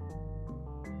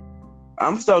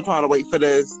 I'm still trying to wait for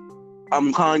this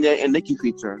Kanye and Nicki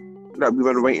feature that we've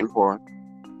been waiting for.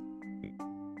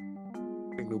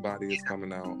 New Body is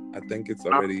coming out. I think it's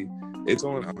already... It's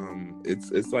on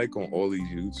it's like on all these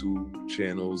YouTube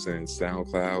channels and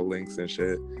SoundCloud links and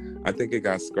shit. I think it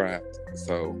got scrapped.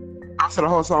 So the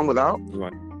whole song was out?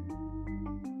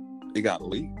 It got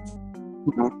leaked.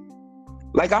 Mm-hmm.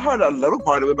 Like, I heard a little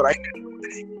part of it, but I didn't know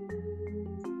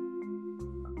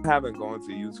I haven't gone to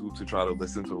YouTube to try to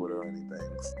listen to it or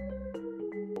anything.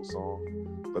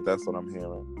 Song, but that's what I'm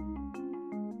hearing.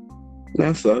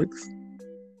 That sucks.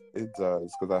 It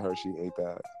does, because I heard she ate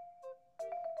that.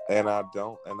 And I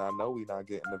know we not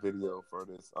getting the video for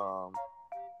this.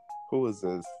 Who is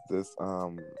this? This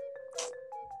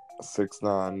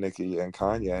 6ix9ine, Nicki, and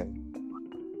Kanye.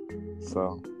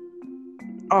 So.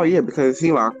 Oh yeah, because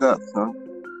he locked up. So.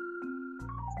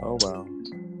 Oh wow.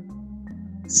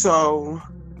 So,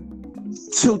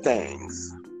 2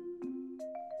 things.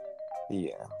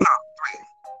 Yeah. No, 3.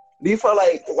 Do you feel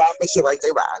like rappers should write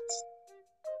their raps?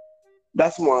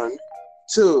 That's 1.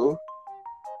 2.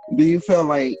 Do you feel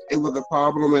like it was a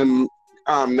problem when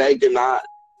Meg did not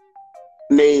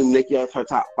name Nicki as her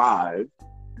top 5?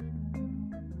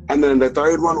 And then the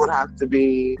third one would have to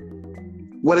be,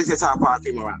 what is your top 5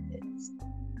 female rappers?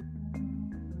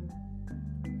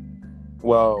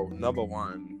 Well, number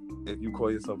 1, if you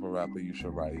call yourself a rapper, you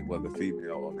should write, whether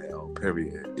female or male,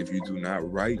 period. If you do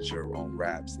not write your own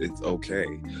raps, it's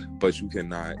okay. But you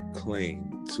cannot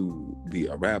claim to be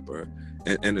a rapper.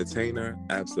 An entertainer,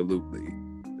 absolutely.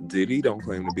 Diddy don't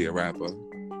claim to be a rapper.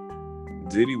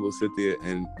 Diddy will sit there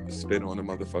and spit on a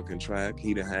motherfucking track.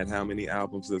 He done had how many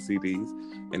albums or CDs,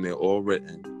 and they're all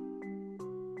written.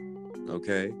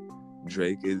 Okay?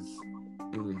 Drake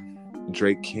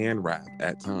can rap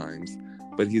at times,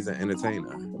 but he's an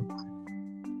entertainer.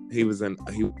 He was an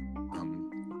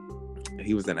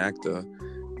actor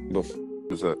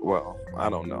before. I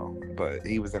don't know, but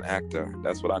he was an actor.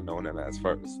 That's what I know him as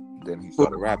first. Then he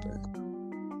started rapping.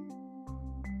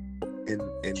 In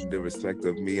the respect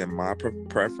of me and my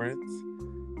preference,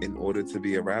 in order to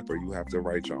be a rapper, you have to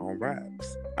write your own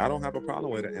raps. I don't have a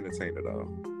problem with an entertainer though.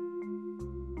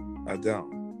 I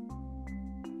don't.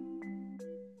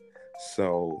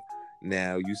 So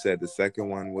now you said the second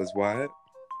one was what?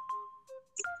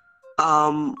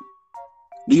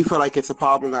 Do you feel like it's a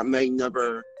problem that Meg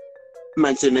never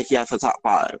mentioned Nicki as her top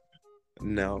 5?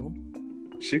 No.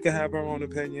 She can have her own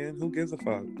opinion. Who gives a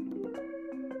fuck?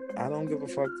 I don't give a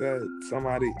fuck that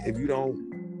somebody, if you don't,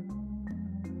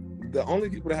 the only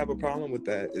people that have a problem with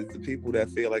that is the people that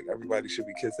feel like everybody should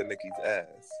be kissing Nicki's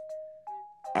ass.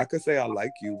 I could say I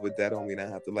like you, but that don't mean I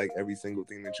have to like every single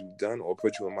thing that you've done or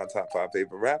put you in my top 5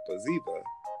 favorite rappers either.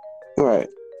 Right.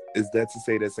 Is that to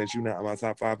say that since you're not in my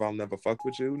top 5, I'll never fuck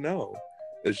with you? No.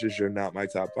 It's just you're not my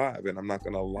top 5, and I'm not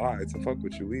gonna lie to fuck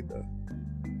with you either.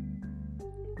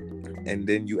 And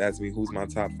then you ask me who's my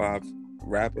top 5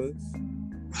 rappers?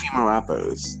 Female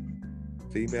rappers.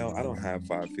 Female? I don't have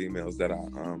 5 females that I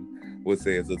would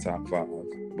say is the top 5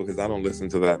 because I don't listen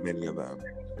to that many of them.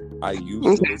 I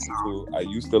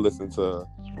used to listen to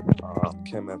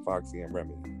Kim and Foxy and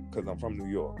Remy because I'm from New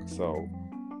York, so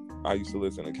I used to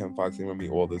listen to Kim, Foxy, and Remy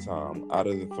all the time. Out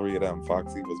of the 3 of them,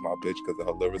 Foxy was my bitch because of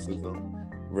her lyricism.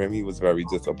 Remy was very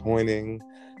disappointing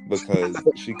because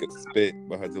she could spit,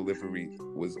 but her delivery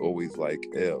was always like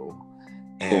ill.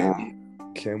 And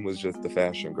Kim was just the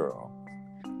fashion girl.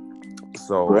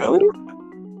 So really,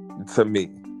 to me,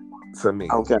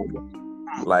 okay,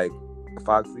 like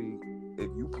Foxy. If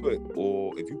you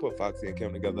put Foxy and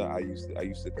Kim together, I used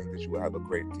to think that you would have a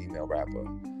great female rapper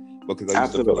because I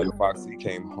used to feel like Foxy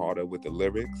came harder with the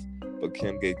lyrics, but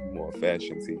Kim gave you more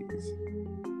fashion tease.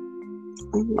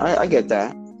 I get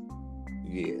that.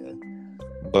 Yeah,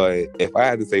 but if I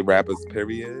had to say rappers,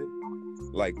 period,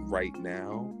 like right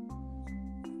now,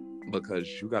 because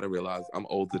you got to realize I'm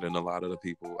older than a lot of the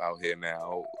people out here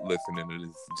now listening to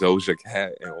this Doja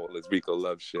Cat and all this Rico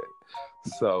Love shit.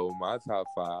 So my top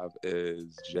 5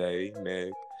 is Jay,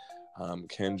 Nick,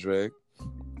 Kendrick.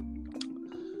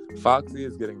 Foxy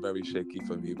is getting very shaky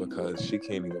for me because she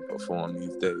can't even perform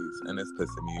these days, and it's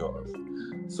pissing me off.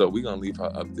 So we're going to leave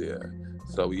her up there.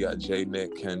 So we got Jay,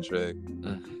 Nick, Kendrick,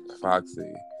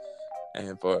 Foxy.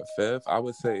 And for a 5th, I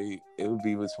would say it would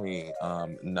be between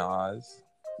Nas,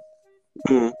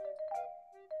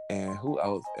 and who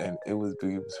else? And it would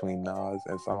be between Nas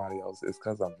and somebody else. It's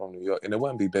because I'm from New York. And it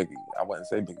wouldn't be Biggie. I wouldn't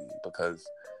say Biggie because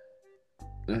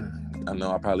I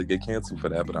know I'll probably get canceled for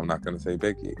that, but I'm not going to say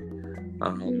Biggie.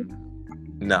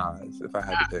 Nas. If I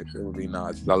had to pick, it would be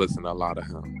Nas because I listen to a lot of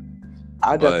him.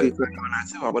 I definitely put on that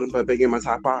too. I wouldn't put Biggie in my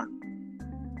top 5.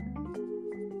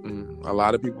 A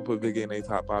lot of people put Biggie in their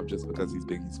top 5 just because he's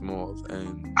Biggie Smalls.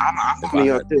 And I'm from New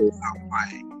York too.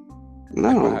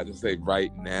 No. If I had to say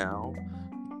right now,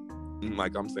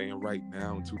 like I'm saying right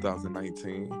now in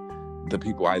 2019, the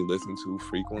people I listen to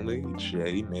frequently,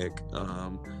 Jay, Nick,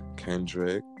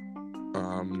 Kendrick,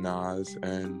 Nas,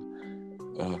 and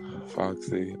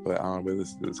Foxy. But I don't really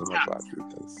listen to too much Foxy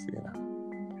because,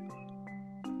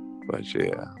 But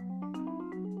yeah.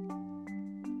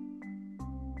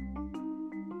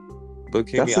 But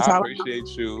Kimmy, That's the I top. appreciate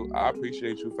you. I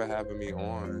appreciate you for having me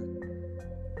on.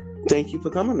 Thank you for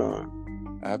coming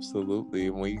on. Absolutely.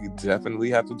 We definitely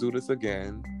have to do this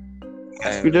again.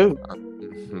 Yes, we do.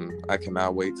 I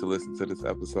cannot wait to listen to this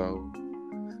episode.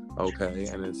 Okay,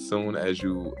 and as soon as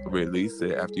you release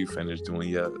it, after you finish putting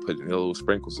your little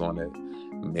sprinkles on it,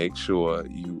 make sure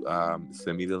you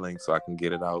send me the link so I can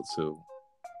get it out too.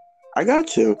 I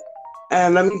got you.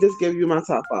 And let me just give you my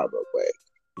top 5 real quick.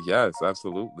 Yes,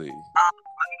 absolutely.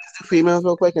 Let's do females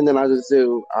real quick, and then I'll just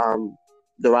do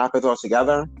the rappers all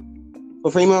together.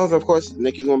 For females, of course,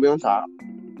 Nicki's gonna be on top.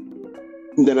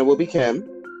 And then it will be Kim.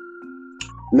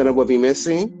 And then it will be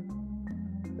Missy.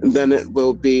 And then it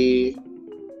will be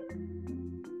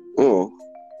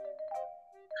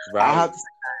Right. I have to say,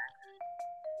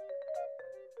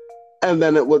 and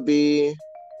then it would be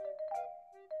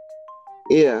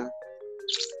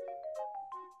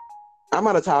I'm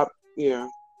at a top. Yeah,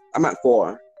 I'm at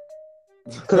 4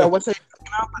 because I would say,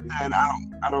 but then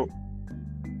I don't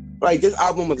like this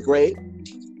album was great,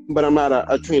 but I'm not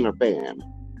a Trina fan.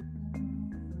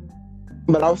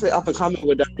 But I would say up and coming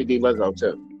would definitely be Lizzo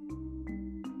too.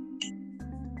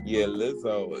 Yeah,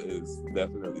 Lizzo is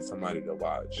definitely somebody to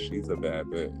watch. She's a bad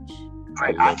bitch.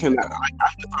 I can put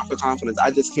for confidence.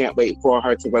 I just can't wait for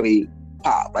her to really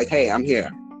pop. Like, hey, I'm here.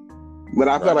 But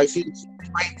I feel like she's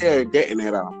right there getting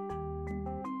it up.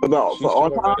 But for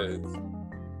all time,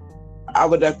 I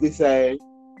would definitely say,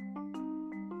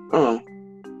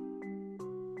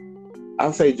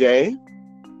 I'll say Jay,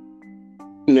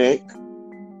 Nick,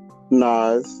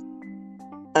 Nas,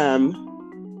 and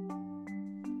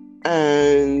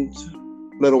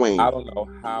Lil Wayne. I don't know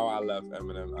how I left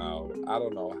Eminem out. I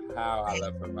don't know how I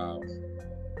left him out.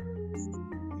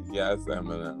 Yes,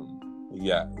 Eminem.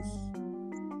 Yes.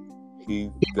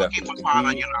 He's definitely...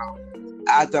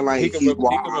 acting like he can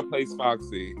replace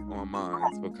Foxy on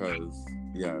mine because,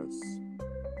 yes.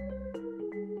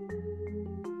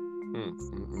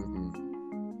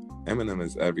 Eminem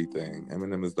is everything.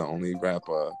 Eminem is the only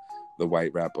rapper, the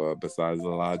white rapper, besides the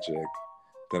Logic,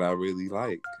 that I really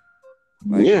like.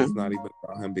 Like, it's not even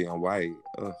about him being white.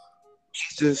 Ugh.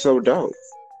 He's just so dope.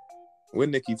 What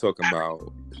Nicki talking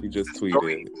about? She just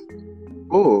tweeted.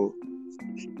 Ooh.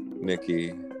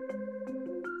 Nicki.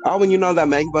 Oh, when you know that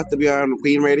Meg's about to be on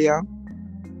Queen Radio?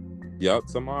 Yup,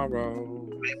 tomorrow.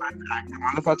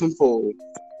 I'm the fucking fool.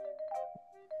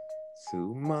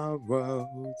 Tomorrow.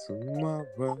 Maybe they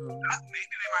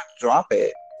might drop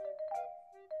it.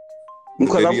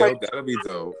 Because video, that'll be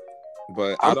dope.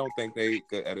 But I don't think they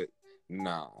could edit.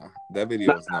 Nah, that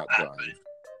video is not done.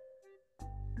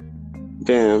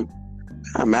 Damn.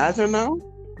 Imagine though.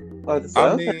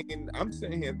 I mean, I'm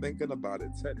sitting here thinking about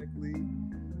it. Technically,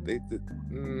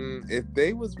 if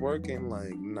they was working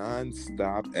like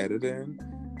non-stop editing,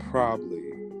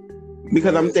 probably.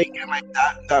 Because I'm thinking like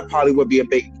that probably would be a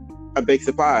big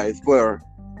surprise for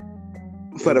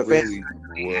the fans.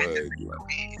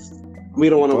 We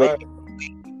don't want to wait,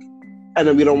 and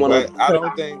then we don't want to.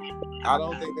 I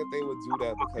don't think that they would do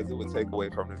that because it would take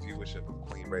away from the viewership of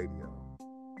Queen Radio.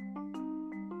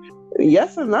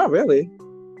 Yes and not really.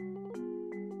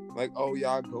 Like, oh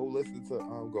y'all go listen to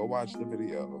go watch the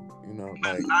video. You know,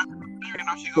 like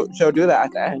she'll do that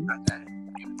at the end.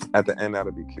 At the end,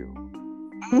 that'll be cute.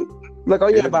 Mm-hmm. Like, oh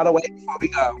yeah, by the way, before we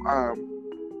go,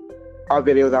 our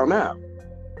video's out now.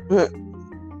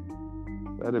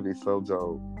 That'd be so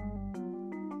dope.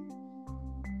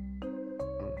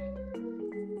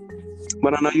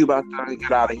 But I know you about to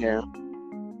get out of here.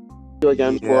 I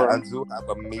do have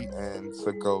a meeting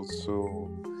to go to.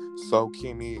 So,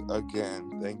 Kimi,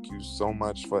 again, thank you so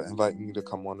much for inviting me to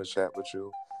come on the chat with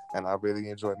you. And I really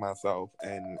enjoyed myself.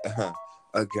 And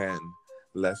again,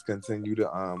 let's continue to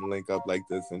link up like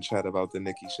this and chat about the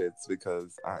Nicki shits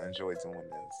because I enjoy doing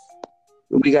this.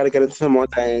 We got to get into some more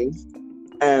things.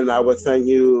 And I will send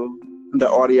you the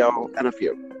audio and a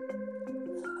few.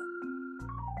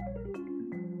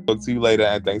 Talk to you later,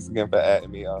 and thanks again for adding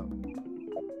me up.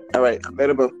 All right,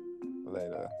 later, boo.